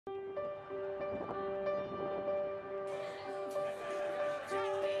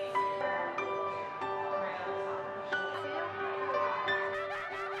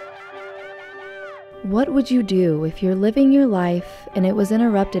What would you do if you're living your life and it was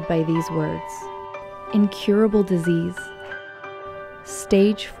interrupted by these words? Incurable disease.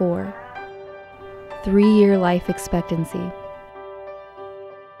 Stage 4. 3-year life expectancy.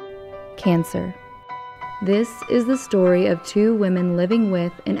 Cancer. This is the story of 2 women living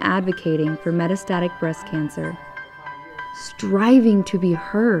with and advocating for metastatic breast cancer, striving to be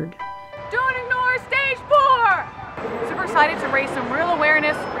heard. Don't ignore stage 4! Super excited to raise some real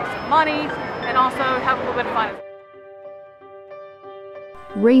awareness, raise some money, and also have a little bit of fun.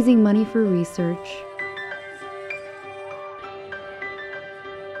 Raising money for research.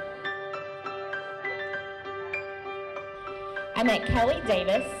 I met Kelly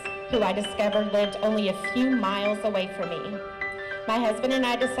Davis, who I discovered lived only a few miles away from me. My husband and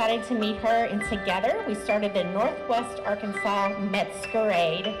I decided to meet her, and together we started the Northwest Arkansas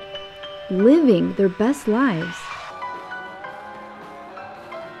Metscarade. Living their best lives.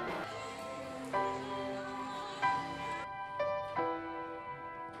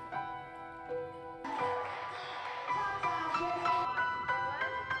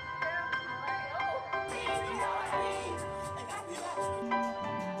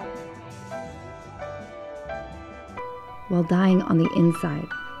 While dying on the inside.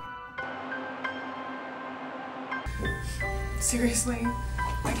 Seriously,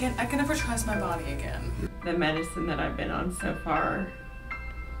 I can never trust my body again. The medicine that I've been on so far,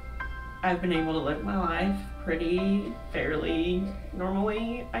 I've been able to live my life fairly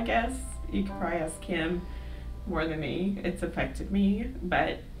normally, I guess. You could probably ask Kim more than me. It's affected me,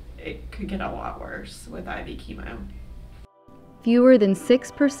 but it could get a lot worse with IV chemo. Fewer than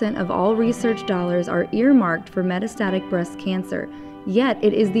 6% of all research dollars are earmarked for metastatic breast cancer, yet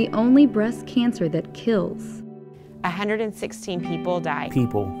it is the only breast cancer that kills. 116 people die.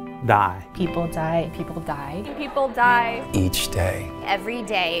 People die. People die. People die. People die. Each day. Every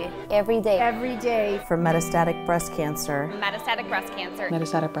day. Every day. Every day. For metastatic breast cancer. Metastatic breast cancer.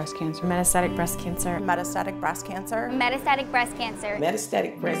 Metastatic breast cancer. Metastatic breast cancer. Metastatic breast cancer. Metastatic breast cancer.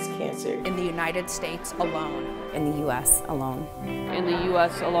 Metastatic breast cancer. In the United States alone. In the U.S. alone. In the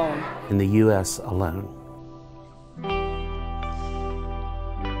U.S. alone. In the U.S. alone.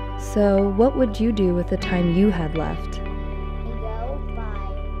 So, what would you do with the time you had left?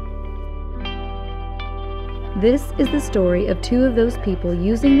 This is the story of 2 of those people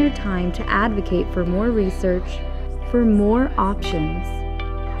using their time to advocate for more research, for more options,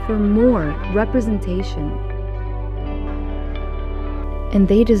 for more representation. And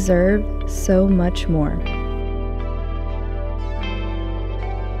they deserve so much more.